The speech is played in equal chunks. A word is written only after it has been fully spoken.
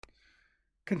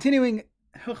Continuing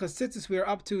Hilchas Tzitzis, we are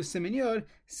up to Siman Yod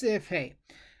Sif Hey.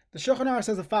 The Shulchan Aruch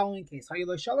says the following case: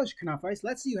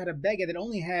 let's say you had a beged that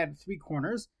only had 3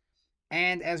 corners,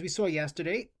 and as we saw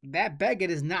yesterday, that beged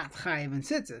is not chayiv in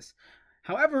tzitzis.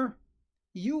 However,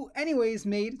 you anyways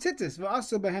made tzitzis.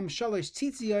 V'asu behem shalosh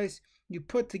tzitzis. You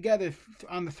put together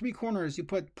on the 3 corners. You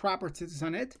put proper tzitzis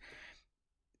on it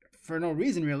for no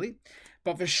reason really.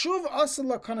 But v'shuv asu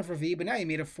lakana ravi. But now you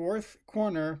made a 4th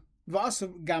corner.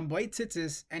 V'asu gamboy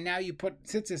tzitzis, and now you put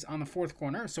tzitzis on the 4th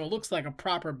corner, so it looks like a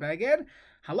proper beged.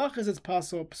 Halach is it's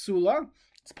pasul psula.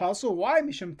 It's pasul. Why?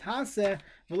 Mishum taseh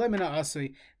v'lemina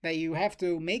asui. That you have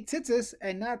to make tzitzis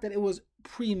and not that it was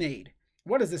pre-made.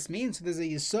 What does this mean? So there's a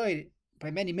yisoid by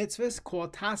many mitzvahs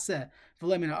called taseh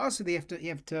v'lemina asui. You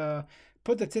have to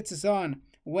put the tzitzis on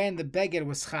when the beged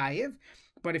was chayiv.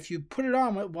 But if you put it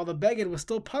on while the beged was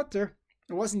still putter,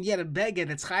 it wasn't yet a beged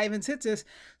that's chayiv in tzitzis.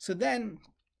 So then,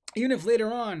 even if later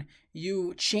on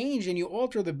you change and you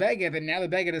alter the beged and now the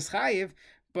beged is chayiv,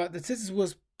 but the tzitzis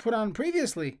was put on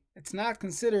previously, it's not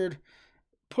considered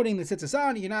putting the tzitzis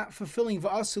on. You're not fulfilling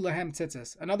v'asu lahem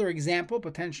tzitzis. Another example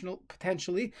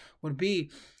potentially would be,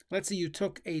 let's say you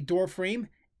took a door frame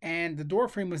and the door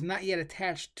frame was not yet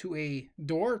attached to a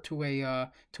door, to a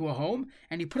home,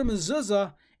 and you put a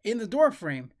mezuzah in the door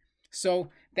frame. So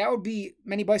that would be,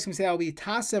 many Baisim say that would be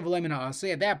tasev lemina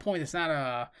asay. At that point, it's not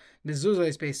a mezuzah,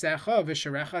 it's beisecha,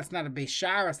 visharecha. It's not a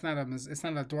beishar. It's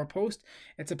not a doorpost.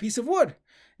 It's a piece of wood.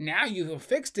 Now you have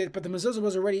fixed it, but the mezuzah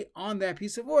was already on that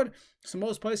piece of wood. So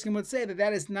most Baisim would say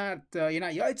that is not you're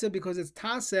not yaitza because it's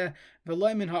tasev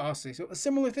v'lemin ha'asay. So a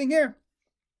similar thing here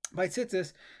by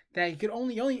tzitzis, that you could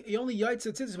only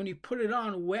yaitza tzitzis when you put it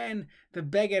on when the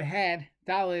beged had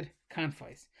dalid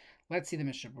kanfais. Let's see the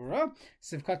Mishnah Berurah.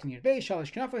 Sivkat in Yudbei,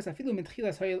 Shalish Knafos, Afilu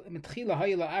Mitchila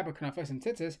Hayila Abba Knafos and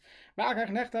Tzitzis, Va'akach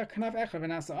Nechta Knaf Echa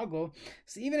V'nasa Aglo.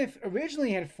 So even if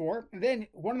originally had 4, then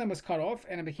one of them was cut off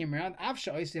and it became round,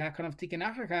 Avsha Oisi HaKnaf Tiken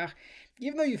Achakach.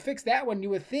 Even though you fixed that one, you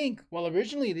would think, well,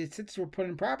 originally the tzitzis were put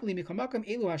in properly. Mikomakam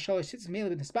Elu HaShalish Tzitzis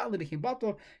Mele B'Nispatli became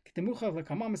Bato, Ktemucha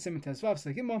V'Kamam Sim Tezvav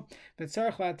Sekimo,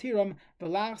 V'Tzarech La'atiram,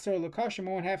 V'Lachzor L'Kashim,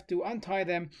 won't have to untie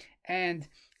them and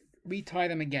retie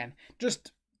them again.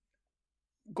 Just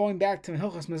going back to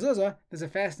Hilchas Mezuzah, there's a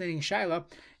fascinating shaila.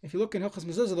 If you look in Hilchas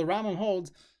Mezuzah, the Rambam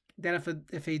holds that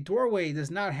if a doorway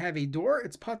does not have a door,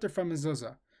 it's pater from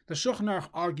Mezuzah. The Shulchan Aruch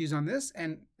argues on this,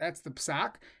 and that's the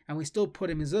psak, and we still put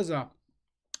a Mezuzah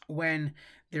when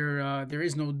there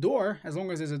is no door, as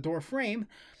long as there's a door frame,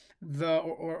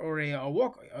 an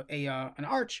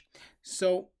arch.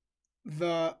 So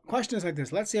the question is like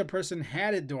this: let's say a person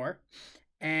had a door,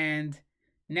 and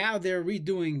now they're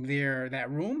redoing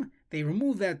that room. They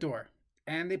remove that door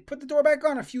and they put the door back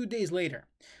on a few days later.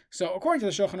 So according to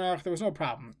the Shulchan Aruch, there was no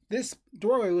problem. This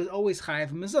doorway was always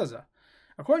chayav mezuzah.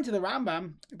 According to the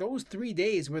Rambam, those 3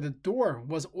 days where the door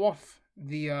was off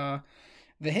the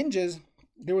hinges,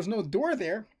 there was no door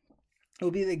there. It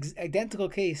would be the identical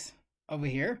case over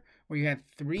here, where you had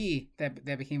 3 that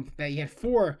you had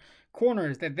 4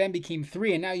 corners that then became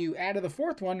 3, and now you added the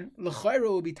 4th one.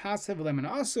 L'chayro would be tasev lemon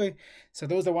asui. So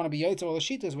those that want to be yotze all the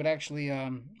shitas would actually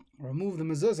remove the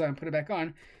mezuzah and put it back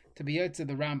on to be yotze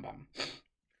the Rambam.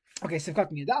 Okay, so the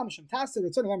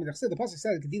pasuk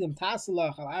says gedilim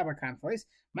taselach al arba kanfois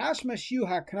mashma shiu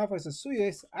ha kanfois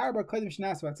asuyos arba kodim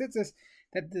shnas vatzitzis,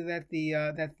 that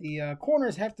the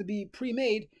corners have to be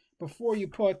pre-made before you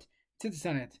put tzitzis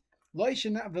on it. That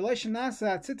you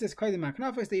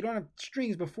don't have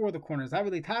strings before the corners. You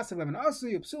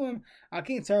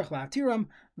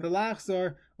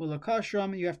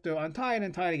have to untie it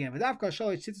and tie it again.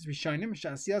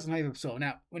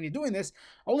 Now, when you're doing this,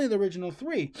 only the original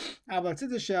 3 was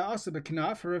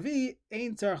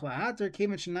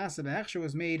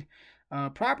made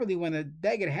properly when the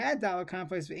beged had dollar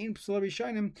conflicts, and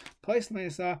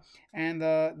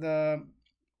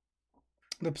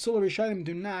the Psula Rishonim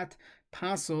do not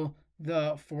passel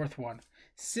the 4th one.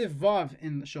 Siv Vav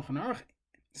in the Shulchan Aruch.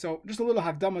 So just a little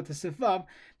hakdama to Siv Vav.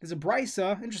 There's a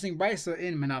brisa, interesting brisa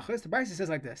in Menachos. The brisa says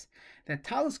like this: that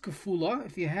Tallis kufula,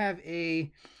 if you have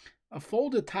a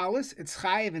folded Tallis, it's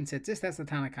chayiv in tzitzis. That's the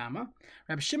Tanakama.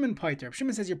 Reb Shimon pater. Reb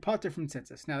Shimon says you're pater from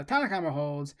tzitzis. Now the Tanakama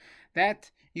holds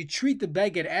that you treat the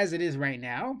beged as it is right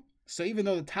now. So even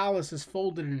though the Tallis is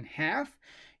folded in half,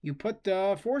 you put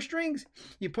 4 strings.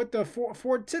 You put the 4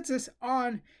 tzitzis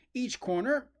on each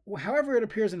corner, however it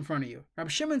appears in front of you.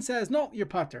 Reb Shimon says, no, you're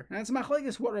pater. And that's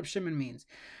machlekes what Reb Shimon means.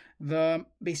 The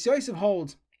Beis Yosef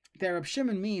holds that Reb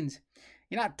Shimon means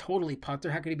you're not totally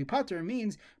pater. How could he be pater? It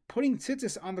means putting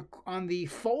tzitzis on the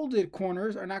folded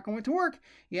corners are not going to work.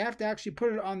 You have to actually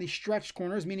put it on the stretched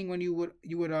corners, meaning when you would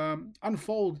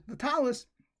unfold the tallis,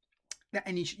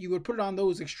 and you would put it on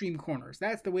those extreme corners.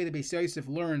 That's the way the Beis Yosef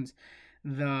learns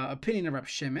the opinion of Reb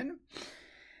Shimon.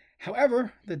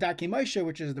 However, the Darkei Moshe,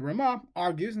 which is the Ramah,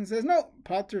 argues and says, no,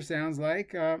 pater sounds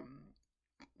like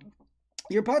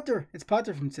you're pater. It's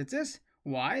pater from tzitzis.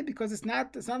 Why? Because it's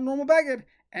not a normal baguette,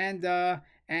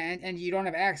 and you don't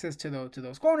have access to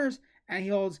those corners. And he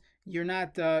holds you're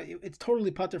not. It's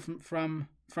totally pater from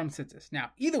tzitzis.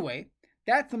 Now, either way,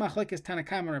 that's the machlekes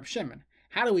Tanakama Reb Shimon.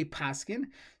 How do we paskin?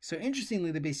 So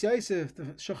interestingly, the Beis Yosef, the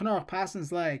Shulchan Aruch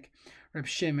paskins like Reb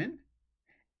Shimon,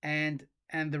 and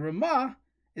the Ramah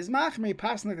is machmir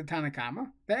paskin like the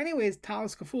Tanakama. That anyways,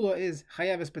 Tallis Kafula is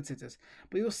chayav b'tzitzis.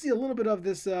 But you'll see a little bit of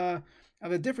this of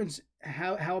a difference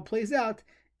how it plays out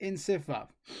in Sif Vav.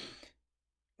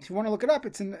 If you want to look it up,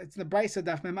 it's in the Brisa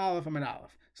Daf Mem Aleph Amud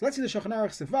Aleph. So let's see the Shulchan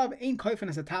Aruch Sif Vav. Ein koifen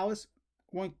as a Tallis.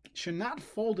 One should not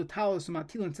fold the Tallis to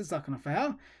matil and tzitzak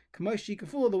kanafel. Kamoshi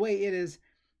Kafula, the way it is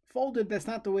folded, that's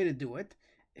not the way to do it.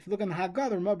 If you look on the Haggadah,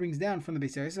 the Ramah brings down from the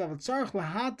Beis Yosef,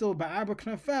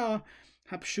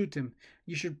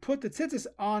 you should put the tzitzis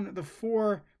on the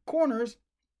four corners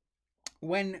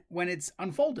when it's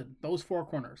unfolded, those four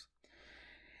corners.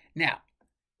 Now,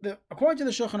 according to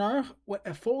the Shulchan Aruch, what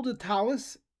a folded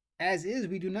tallis, as is,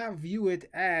 we do not view it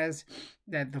as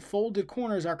that the folded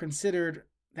corners are considered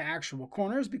the actual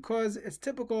corners, because it's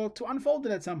typical to unfold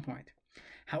it at some point.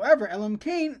 However, Elam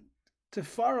Kain,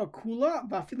 Tefara Kula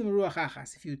Bafilim Ruach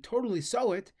Achas. If you totally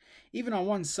sew it, even on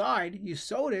one side, you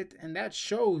sewed it, and that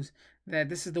shows that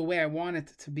this is the way I want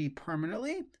it to be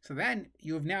permanently. So then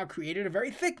you have now created a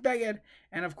very thick baguette,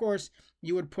 and of course,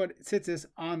 you would put tzitzis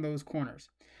on those corners.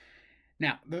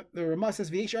 Now, the Ramah says,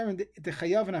 the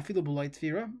Chayav and Afilu B'loi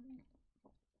Tfira,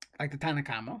 like the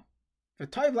Tanakama. The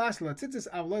Toiv Lasla Tzitzis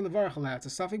Avloi Levarach Aleh. It's a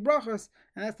Safik Brachas,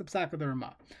 and that's the Psak of the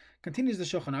Ramah. Continues the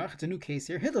Shulchan Aruch. It's a new case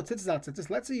here. Hitler tzitzis al tzitzis.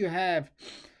 Let's say you have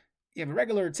a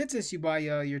regular tzitzis. You buy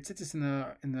your tzitzis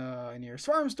in your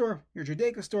Svarim store, your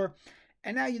Judaica store,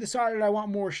 and now you decided I want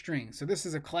more strings. So this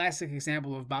is a classic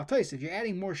example of Baal Tais. If you're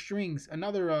adding more strings,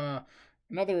 another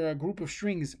group of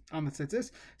strings on the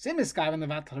tzitzis. Same as Skav and the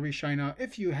Vatal Rishayna.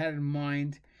 If you had in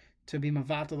mind to be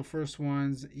Mavatal the first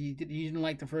ones, you didn't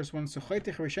like the first one, so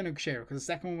Chaytech Rishayna Ksher, because the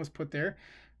second one was put there.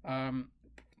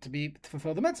 To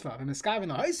fulfill the mitzvah. And Meskav in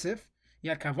the Haisif,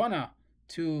 you had Kavana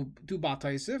to do Baal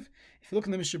Taisif. If you look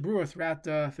in the Mishnah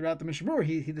Berurah, throughout the Mishnah Berurah,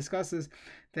 he discusses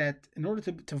that in order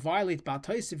to violate Baal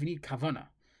Taisif, you need Kavana.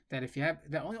 That if you have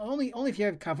that only if you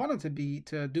have Kavana to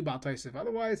do Baal Taisif.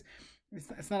 Otherwise,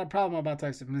 it's not a problem about Baal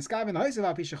Taisif. Meskav in the Haisif,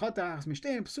 Al Pishachata Achas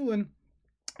Mishtein Psulin,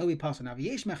 it'll be possible. Now,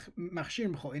 V'yesh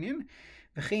Machshir B'chol Inyan,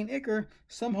 V'chein Iker.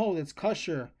 Some hold it's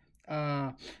kosher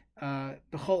B'chol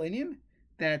Inyan,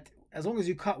 that as long as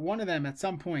you cut one of them at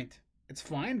some point, it's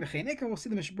fine. We'll see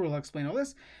the Mishnah Berurah will explain all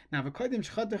this. Now, before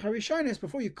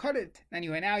you cut it, and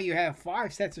now you have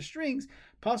 5 sets of strings.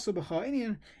 Pasul b'chol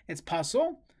inyan, it's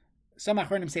pasul. Some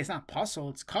Achronim say it's not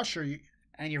pasul, it's kosher,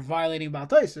 and you're violating Baal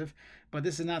Taisif. But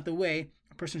this is not the way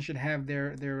a person should have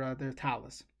their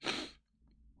talis.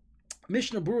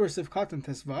 Mishnah Berurah Sif Katan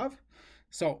Tesvav.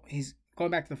 So he's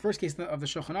going back to the first case of the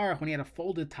Shulchan Aruch when he had a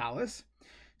folded talis.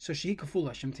 So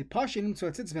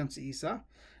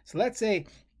let's say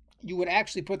you would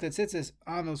actually put the tzitzis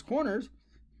on those corners.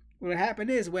 What would happen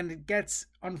is when it gets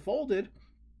unfolded,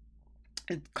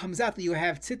 it comes out that you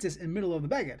have tzitzis in the middle of the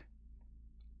baguette.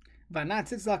 But not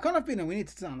tzitzis al kanaf bina, we need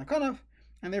tzitzis on the kanaf,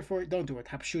 and therefore don't do it.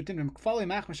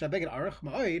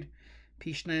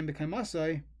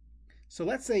 So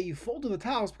let's say you folded the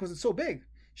towels because it's so big.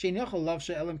 The whole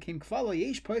thing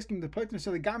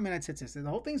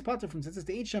is pater from tzitzis.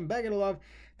 The H.M. Beged Alav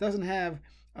doesn't have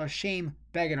a shame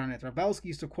Beged on it. Rabelski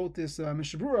used to quote this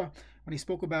Mishnah Berurah when he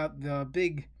spoke about the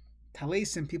big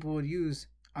Tallisim people would use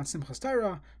on simchas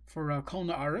Torah for Kol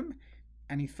Na'arim,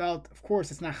 and he felt, of course,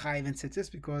 it's not chayiv in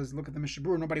tzitzis because look at the Mishnah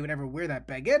Berurah, nobody would ever wear that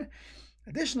Beged.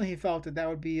 Additionally, he felt that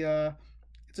would be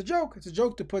it's a joke. It's a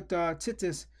joke to put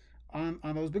tzitzis on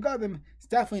those begadim. It's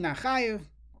definitely not chayiv.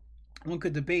 One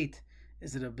could debate,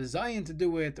 is it a bizayon to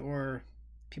do it, or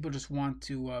people just want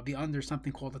to be under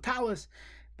something called a tallis?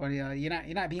 But you're not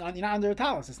under a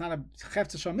tallis. It's not a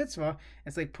cheftzah mitzvah.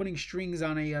 It's like putting strings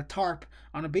on a tarp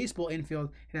on a baseball infield.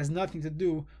 It has nothing to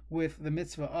do with the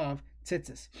mitzvah of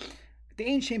tzitzis. The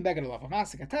ain't shame beged alav.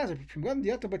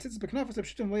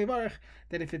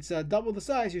 That if it's double the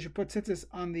size, you should put tzitzis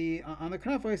on the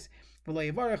knafos.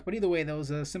 But either way,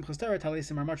 those simchas Torah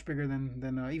talisim are much bigger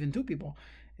than even 2 people.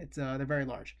 They're very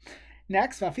large.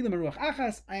 Next, that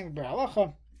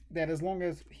as long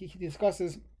as he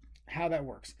discusses how that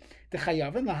works. The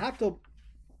chayavin lahato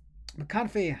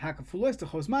b'kanfei hakafulos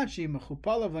techosmachi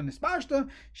mechupalav l'nisbashta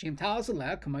shem talas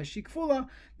aleh kamashi kfula.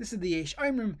 This is the yesh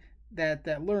aimrim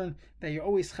that learn that you're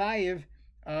always chayiv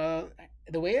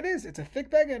the way it is. It's a thick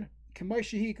beged,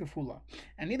 k'moishehi kafula.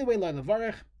 And either way, la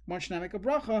levarech, one should not make a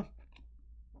bracha,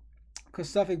 because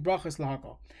suffik brachas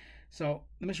lahakol. So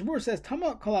the Mishnah says,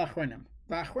 Tama kol achronim.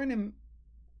 The achronim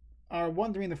are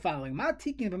wondering the following: Ma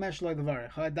tikin b'mesh lo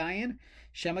levarech ha'dayin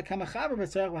shema kamachaber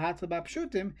v'tzarech lahatla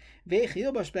b'pshutim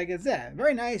ve'echil b'shbeged zeh.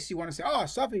 Very nice. You want to say, oh,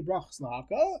 suffik brachas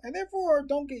lahakol, and therefore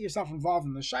don't get yourself involved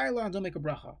in the shaila and don't make a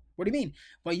bracha. What do you mean?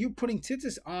 By you putting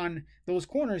tzitzis on those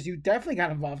corners, you definitely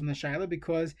got involved in the shaila,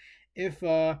 because if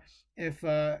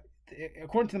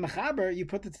according to the Mechaber, you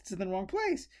put the tzitzis in the wrong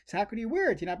place. So how could you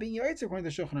wear it? You're not being yoytz according to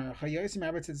the Shulchan Aruch. You're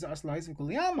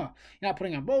not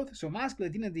putting on both. So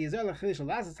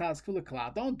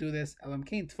don't do this.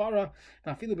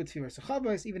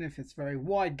 Even if it's very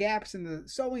wide gaps in the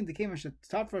sewing, it's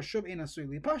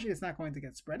not going to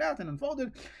get spread out and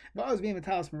unfolded. Then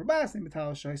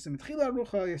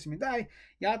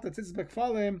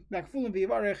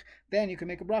you can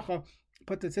make a bracha,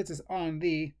 put the tzitzis on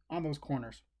those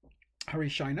corners.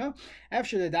 Harishina,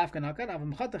 after the dafka nakat,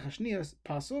 avamchatach hashnios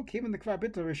pasul, given the kvar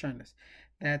bitul rishonis.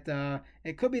 That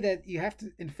it could be that you have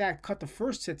to, in fact, cut the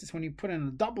first tzitzis when you put in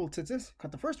a double tzitzis.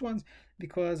 Cut the first ones,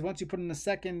 because once you put in the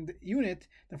second unit,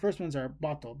 the first ones are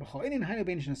batal. This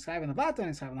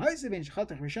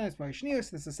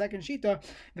is the second shita.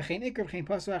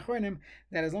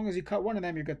 That as long as you cut one of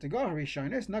them, you're good to go.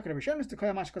 Harishonis, nakat harishonis to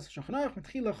kol mash kasach shachanach.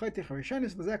 Mitchila chaytich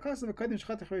harishonis. L'zeh kasav v'kodim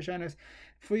shchatich harishonis.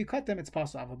 Before you cut them, it's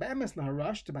pasul. Ava be'emes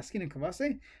laharash to baskin and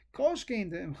kavase. Kol shkein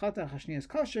the imchatach hashnias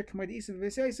kosher. K'may the isav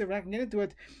v'seisiv. We're not going to get into it,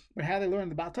 but how they learned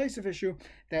the Baal Tosef issue,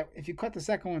 that if you cut the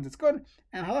second ones, it's good.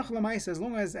 And halacha l'maisa, as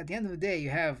long as at the end of the day you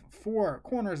have four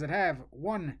corners that have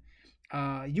one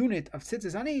unit of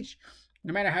tzitzis on each,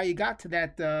 no matter how you got to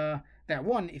that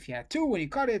one, if you had two when you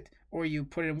cut it, or you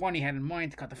put it in one you had in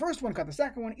mind to cut the first one, cut the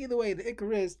second one, either way, the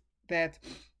ikar is that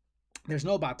there's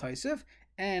no Baal Tosef,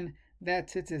 and that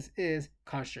tzitzis is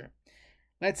kosher.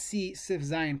 Let's see Sif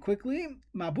Zayin quickly.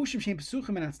 Let's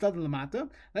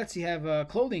see, you have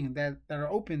clothing that are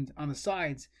opened on the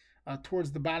sides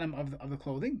towards the bottom of the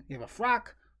clothing. You have a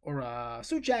frock or a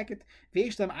suit jacket. And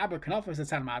you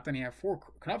have four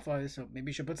knafas, so maybe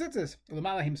you should put tzitzis.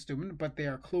 But they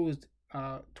are closed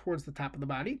towards the top of the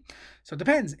body. So it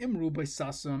depends. Imru by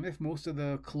sasum, if most of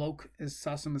the cloak is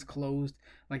closed,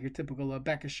 like your typical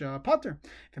bekish potter.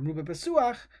 If imru by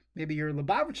besuach, maybe your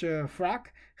Lubavitcher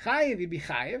frock, chayiv, you'd be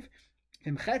chayiv.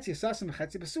 What if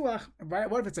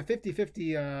it's a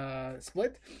 50-50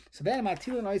 split? So then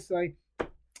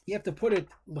you have to put it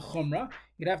l'chumra.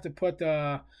 You'd have to put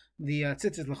the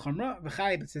tzitzis l'chumra.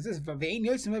 V'chayiv tzitzis. V'ein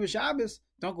yosim b'Shabbos.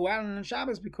 Don't go out on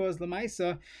Shabbos, because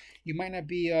l'maisa you might not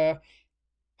be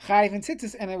chayiv and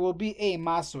tzitzis, and it will be a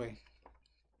masui.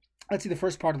 Let's see the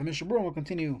first part of the Mishnah Berurah, and we'll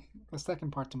continue the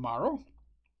second part tomorrow.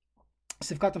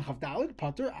 Sivkatan Chavdalid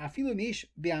Potter Afilu Nish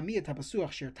Bi'amiyat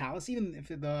Habasuach Shir Tallis. Even if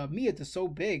the miyat is so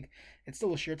big, it's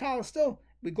still a Shir Tallis. Still,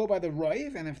 we go by the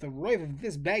roiv, and if the roiv of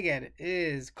this beged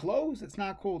is closed, it's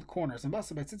not called corners. And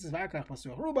Basa by Tzitzis V'Akach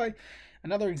Pasuach Rubai.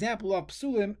 Another example of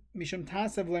Psulim Mishum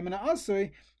Tasav Lemana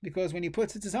Asui, because when you put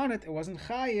tzitzis on it, it wasn't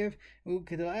chayiv.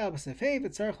 U'kedel b'sefei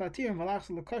v'tzarech latir v'lachs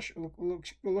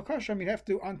l'kasham. You have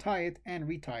to untie it and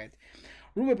retie it.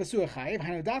 Ruba Basua Chayiv,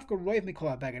 Hanudafka Roiv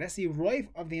Mikola Beged. That's the Roiv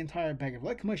of the entire Beged.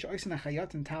 Like Mosh Oisin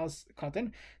Achayot and Tallis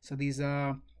cotton. So these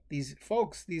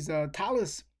folks, these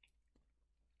Tallis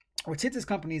or tzitzis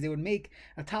companies, they would make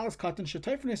a Tallis cotton,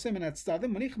 Shatoifin Sim and at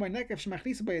Stadim, Manich by Nekev,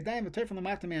 Shemachlisa by Yadayim, Vatoifin the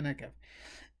Matame Nekev.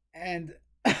 And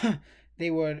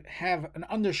they would have an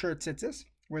undershirt tzitzis,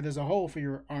 where there's a hole for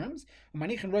your arms. And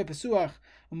they know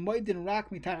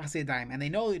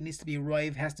it needs to be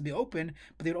roiv, has to be open,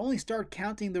 but they would only start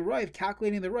counting the roiv,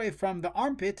 calculating the roiv from the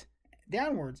armpit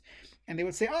downwards. And they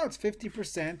would say, oh, it's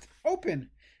 50% open.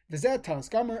 It's a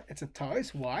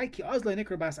Tallis. Why?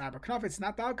 It's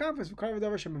not the al-Kafis.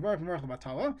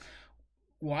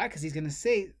 Why? Because he's going to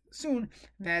say soon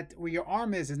that where your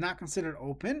arm is not considered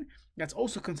open. That's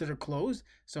also considered closed.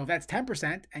 So if that's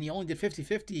 10% and you only did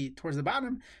 50-50 towards the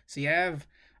bottom, so you have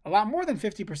a lot more than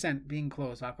 50% being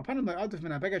closed. He said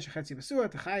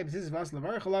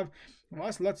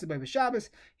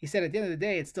at the end of the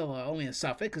day, it's still only a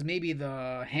suffix, because maybe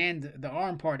the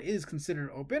arm part is considered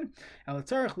open. I'm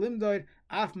sorry.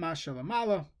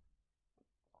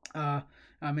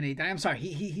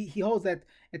 He holds that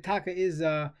itaka is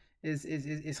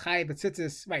chayiv but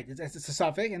tzitzis, right? It's a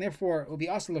suffix, and therefore it will be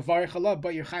also levarich alav,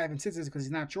 but you're chayiv and tzitzis because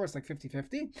he's not sure. It's like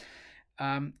 50-50.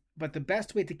 But the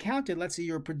best way to count it, let's say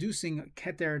you're producing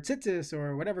keter tzitzis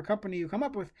or whatever company you come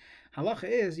up with, halacha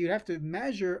is you'd have to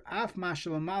measure af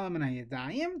mashalamalam and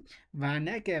hayadayim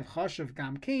v'nekev chashav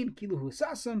gam kain kilu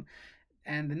husasam,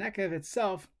 and the nekev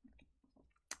itself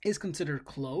is considered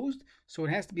closed, so it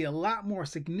has to be a lot more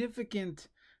significant.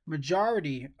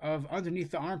 Majority of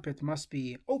underneath the armpit must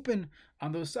be open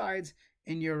on those sides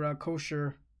in your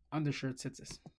kosher undershirt tzitzis.